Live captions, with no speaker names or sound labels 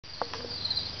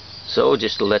So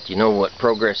just to let you know what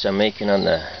progress I'm making on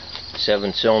the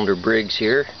 7-cylinder Briggs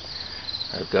here.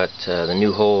 I've got the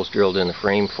new holes drilled in the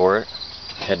frame for it.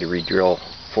 I had to re-drill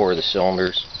 4 of the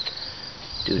cylinders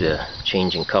due to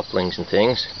changing couplings and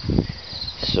things.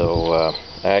 So I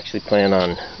actually plan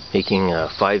on making a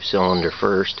 5-cylinder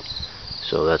first.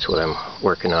 So that's what I'm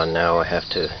working on now. I have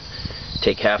to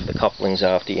take half the couplings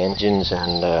off the engines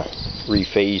and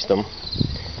rephase them.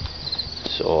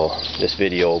 So this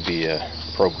video will be a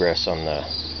progress on the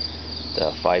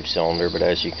 5-cylinder, but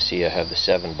as you can see I have the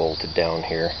 7 bolted down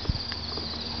here.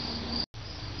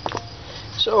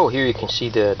 So here you can see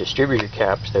the distributor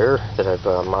caps there that I've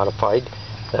modified.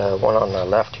 The one on the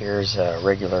left here is a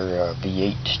regular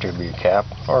V8 distributor cap,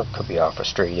 or it could be off a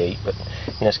straight 8, but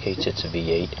in this case it's a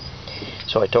V8.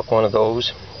 So I took one of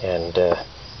those and I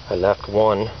left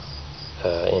one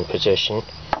in position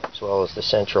as well as the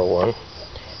central one,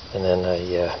 and then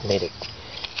I made a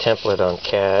template on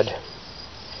CAD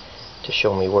to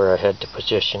show me where I had to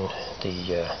position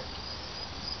the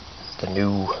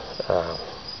new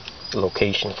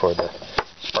location for the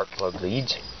spark plug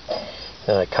leads.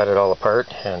 Then I cut it all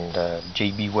apart and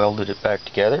JB welded it back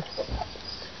together,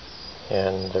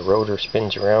 and the rotor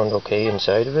spins around okay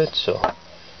inside of it. So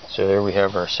there we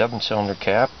have our 7-cylinder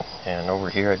cap, and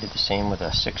over here I did the same with a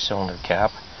 6-cylinder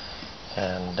cap,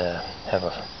 and have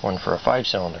one for a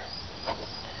 5-cylinder.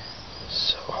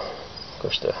 So of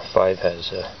course the 5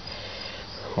 has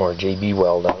more JB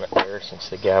weld on it there since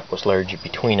the gap was larger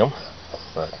between them.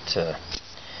 But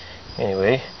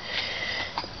anyway,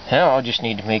 now I'll just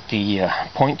need to make the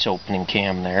points opening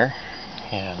cam there,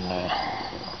 and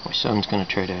my son's going to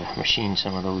try to machine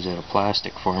some of those out of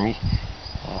plastic for me.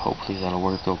 Hopefully that'll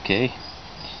work okay.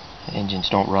 The engines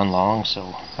don't run long,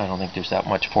 so I don't think there's that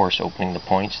much force opening the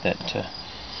points that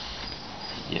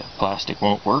plastic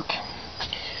won't work.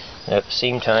 At the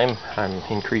same time, I'm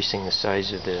increasing the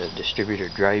size of the distributor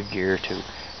drive gear to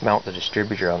mount the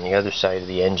distributor on the other side of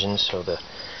the engine, so to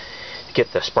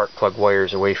get the spark plug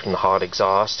wires away from the hot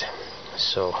exhaust.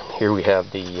 So here we have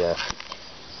the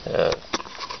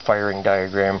firing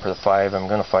diagram for the 5. I'm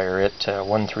going to fire it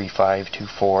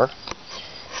 13524,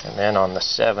 and then on the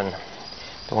 7,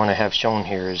 the one I have shown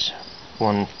here is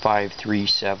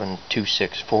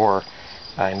 1537264.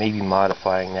 I may be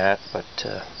modifying that, but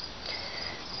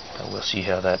we'll see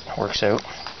how that works out.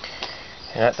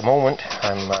 And at the moment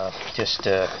I'm just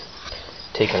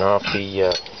taking off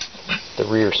the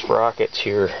rear sprockets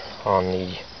here on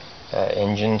the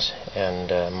engines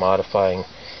and modifying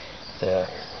the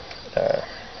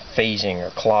phasing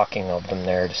or clocking of them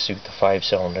there to suit the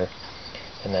 5-cylinder,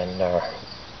 and then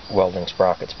welding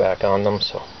sprockets back on them.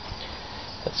 So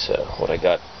that's what I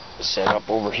got set up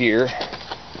over here.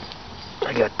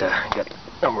 I got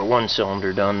number 1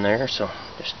 cylinder done there, so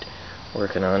just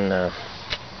working on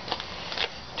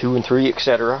 2 and 3,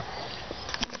 etc.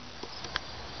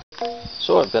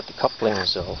 So I've got the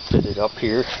couplings all fitted up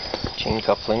here, chain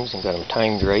couplings, and got them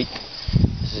timed right.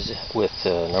 This is with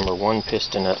number 1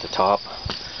 piston at the top,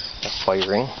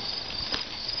 firing,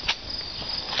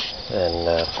 and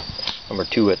number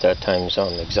 2 at that time is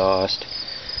on the exhaust.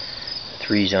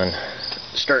 3 is on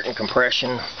starting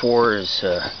compression. 4 is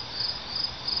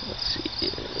let's see,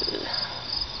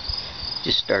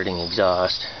 just starting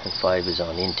exhaust, and 5 is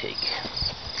on intake.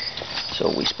 So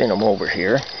we spin them over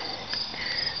here.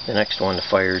 The next one to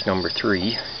fire is number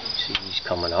 3. See, he's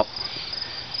coming up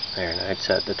there, and that's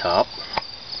at the top.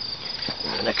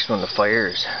 And the next one to fire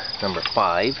is number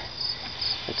 5.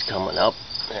 It's coming up,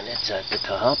 and it's at the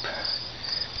top.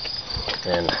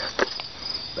 Then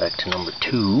back to number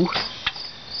 2,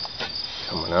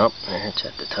 coming up, there it's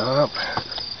at the top.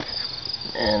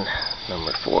 And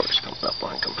number 4 is coming up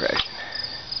on compression.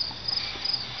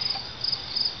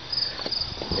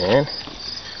 And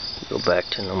we go back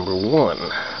to number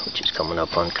 1, which is coming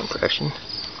up on compression,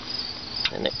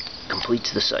 and it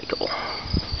completes the cycle.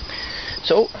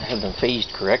 So I have them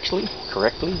phased correctly,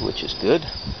 which is good.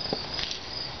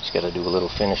 Just got to do a little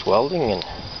finish welding and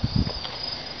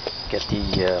get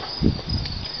the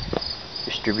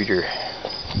distributor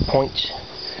points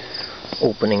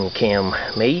opening cam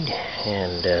made,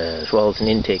 and as well as an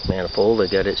intake manifold. I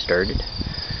got it started,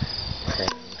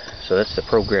 and so that's the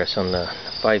progress on the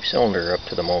 5-cylinder up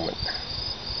to the moment.